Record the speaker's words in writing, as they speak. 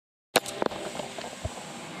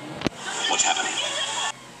What's happening?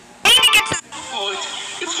 Oh,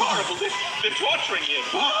 it's horrible. They're torturing him.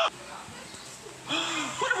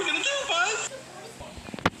 What are we gonna do, Buzz?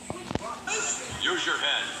 Use your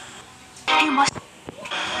head. You must. But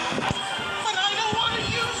I don't want to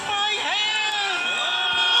use my hand.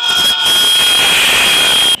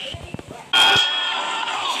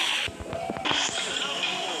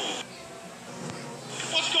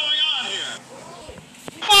 What's going on here?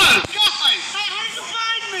 Buzz, guys! How did you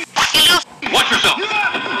find me? Watch yourself.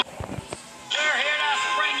 We're here to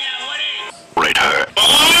spring you, Woody. Right her.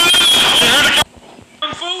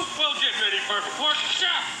 Kung Fu, we'll get ready for pork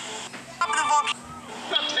chop.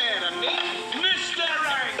 The tan of me, Mr.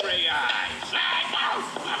 Angry Eyes.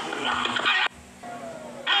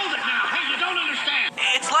 Hold it now. Hey, you don't understand.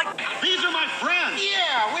 It's like These are my friends.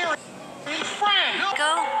 Yeah, we're his friends.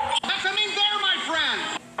 Go. I mean, they're my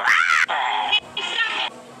friends.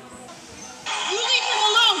 You leave him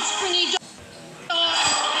alone, Springy dog.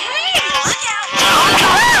 Hey, look out.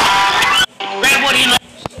 grab what he left.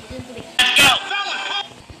 Let's go. Fella, hold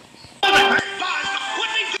it. Hey, Buzz, what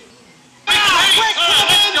did he do?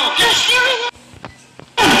 You're serious?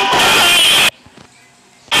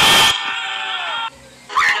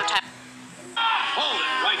 No time. Hold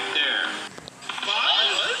it right there.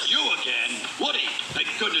 Buzz? You again. Woody, thank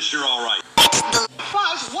goodness you're all right.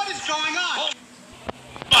 Buzz, what is going on?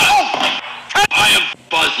 I am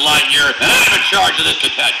Buzz Lightyear, and I'm in charge of this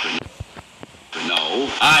detachment. No,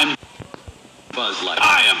 I'm Buzz Lightyear.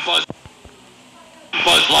 I am Buzz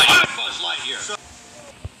Lightyear. I'm Buzz Lightyear.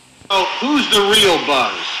 Oh, who's the real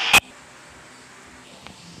Buzz?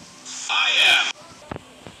 I am.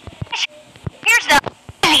 Here's the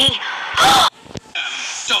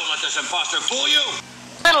Don't let this imposter fool you.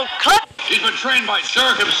 little clip. He's been trained by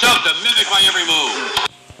Zurg himself to mimic my every move.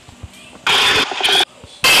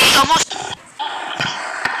 Almost.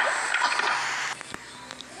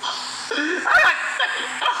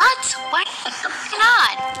 What's going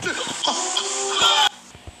on?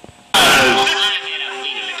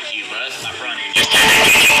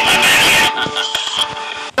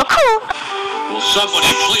 Oh, cool. Will somebody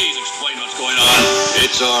please explain what's going on?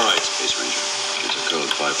 It's all right, Space Ranger. It's a code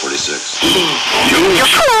 546. You're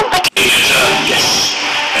cool, but It's a yes.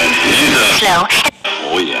 And it's a slow.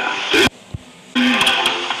 oh yeah.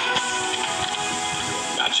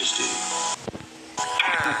 Majesty.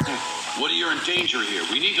 Woody, you're in danger here.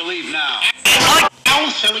 We need to leave now. I'm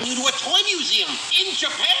selling you to a toy museum in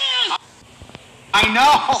Japan. I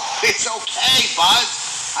know. It's okay,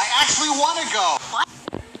 Buzz. I actually want to go.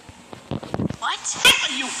 What?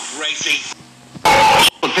 Are you crazy?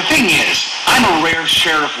 Look, the thing is, I'm a rare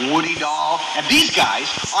Sheriff Woody doll, and these guys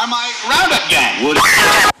are my Roundup gang. Woody,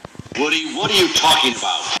 what are you talking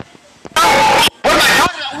about? What am I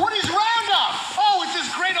talking about? Woody's Roundup. Oh, it's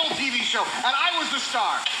this great old TV show, and I was the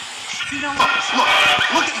star. You know,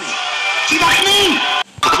 look at me. See, that's me.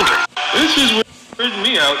 This is weirding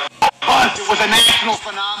me out. Buzz, it was a national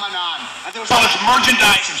phenomenon. And there was all this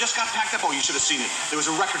merchandise and just got packed up. Oh, you should have seen it. There was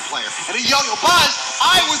a record player and a yo-yo. Buzz,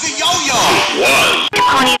 I was a yo-yo.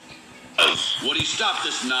 Woody, stop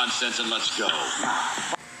this nonsense and let's go.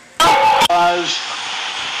 Buzz,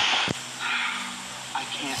 I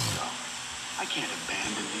can't go. I can't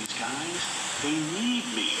abandon these guys. They need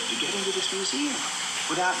me to get into this museum.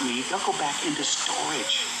 Without me, they'll go back into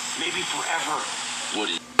storage. Maybe forever.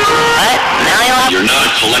 Woody, What? Now you're not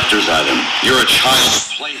a collector's item. You're a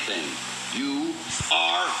child's plaything. You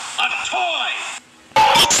are a toy.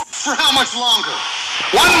 For how much longer?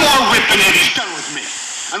 One more rip and Eddie's done with me.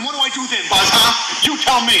 And what do I do then, Buzz, huh? You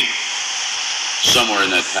tell me. Somewhere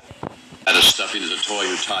in that had a stuffing as a toy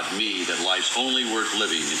who taught me that life's only worth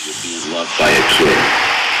living if you're being loved by a kid.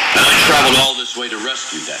 And I traveled all this way to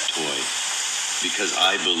rescue that toy because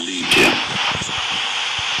I believed him.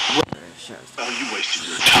 Well, you wasted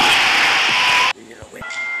your time.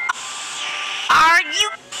 Are you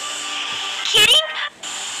kidding?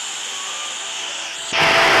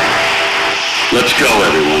 Let's go,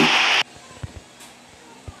 everyone.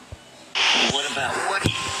 What about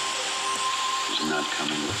Woody? He's not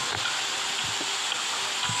coming with us.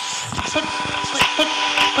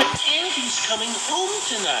 But Andy's coming home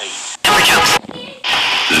tonight.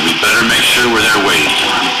 Then we better make sure we're there waiting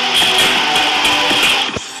for him.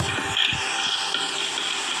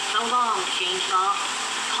 How long, Chainsaw?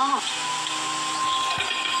 Calm.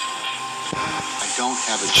 I don't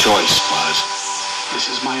have a choice, Buzz. This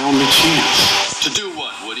is my only chance. To do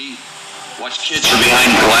what, Woody? Watch kids from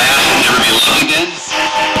behind glass and never be loved again?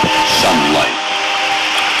 Some light.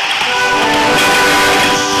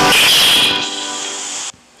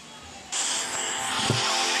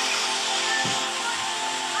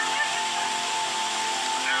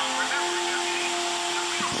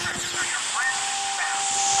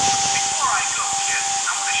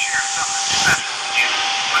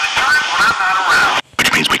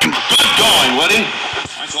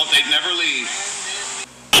 thought they'd never leave.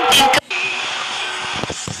 You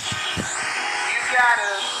got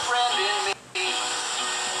a friend in me.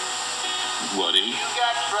 Woody? You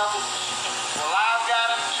got trouble. Well, I've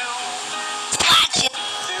got them too. Watch it.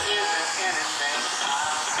 There isn't anything.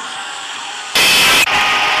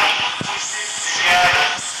 We stick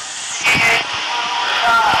together.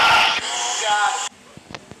 You got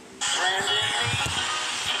a friend in me.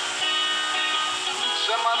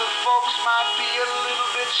 Some other folks might be a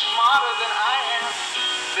little bit smarter than I am.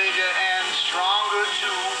 Bigger and stronger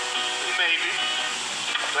too, maybe.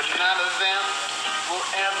 But none of them will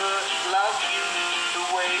ever love you the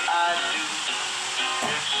way I do.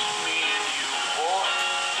 It's me and you, boy.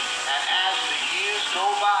 And as the years go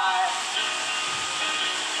by,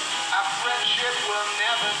 our friendship will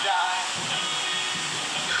never die.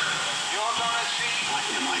 You're gonna see. What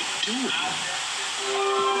am I doing?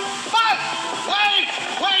 But wait!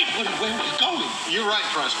 Where are you going? You're right,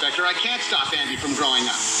 Prospector. I can't stop Andy from growing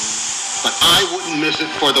up. But I wouldn't miss it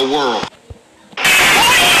for the world.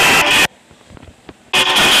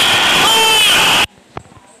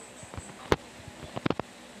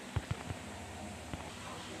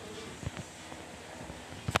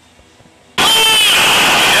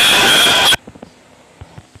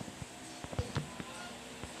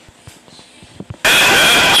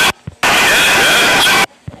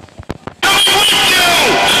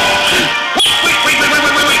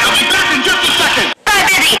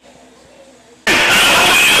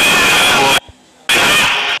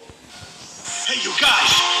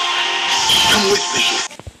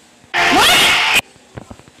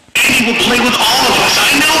 Will play with all of us. I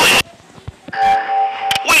know it.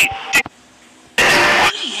 Wait.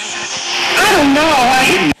 I don't know.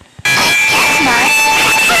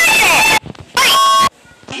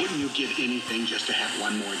 Wouldn't you give anything just to have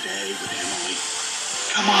one more day with Emily?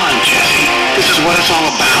 Come on, Jesse. This is what it's all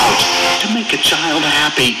about. To make a child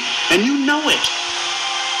happy. And you know it.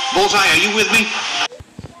 Bullseye, are you with me?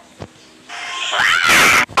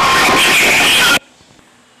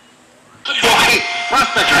 Well, hey,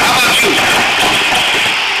 Prospector, how about you?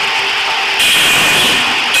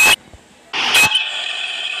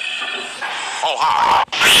 Oh, hi.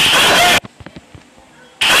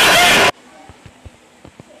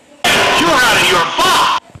 You're out of your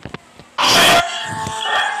box.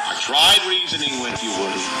 I tried reasoning with you,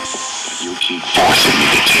 Woody, but you keep Forcing me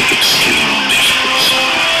to take extreme measures.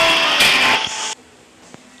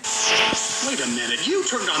 Wait a minute. You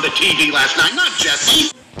turned on the TV last night, not Jesse.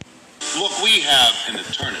 Look, we have an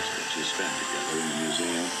eternity to spend together in the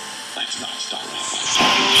museum. Let's not start off by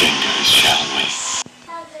talking fingers, shall we?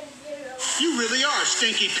 You really are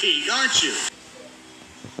Stinky Pete, aren't you?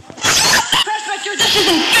 Prospector, this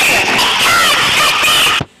isn't fair!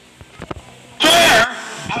 Fair?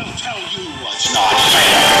 I'll tell you what's not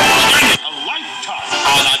fair. A lifetime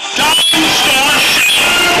on a dime store shelf,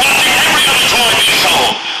 watching every other toy be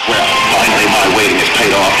sold. Well, finally my waiting is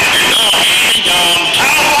paid off.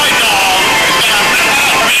 Cowboy dog is gonna rip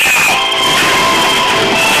out right now.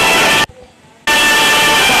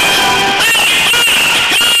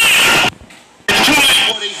 It's too late,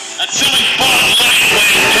 Woody. That silly Buzz Lightyear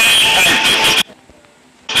can't.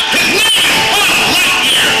 His name is Buzz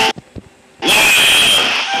Lightyear.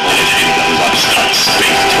 What if he goes upstart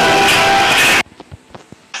space tour?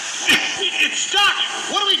 It's stuck.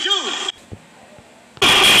 What do we do?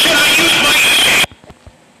 Should I use my...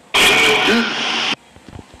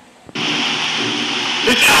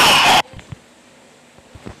 It's out!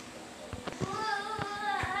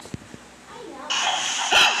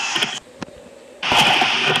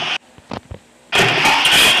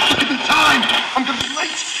 Look at the time! I'm gonna be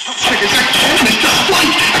late! How sick is that? Missed the flight!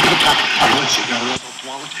 I gotta pack my lunch,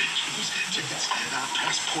 wallet, keys, tickets,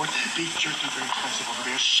 passport, beef jerky, very expensive over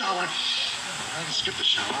there, shower. I just skip the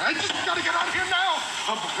shower. I just gotta get out of here now!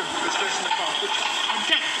 I'm gonna stay in the car. I'm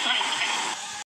dead. Thanks.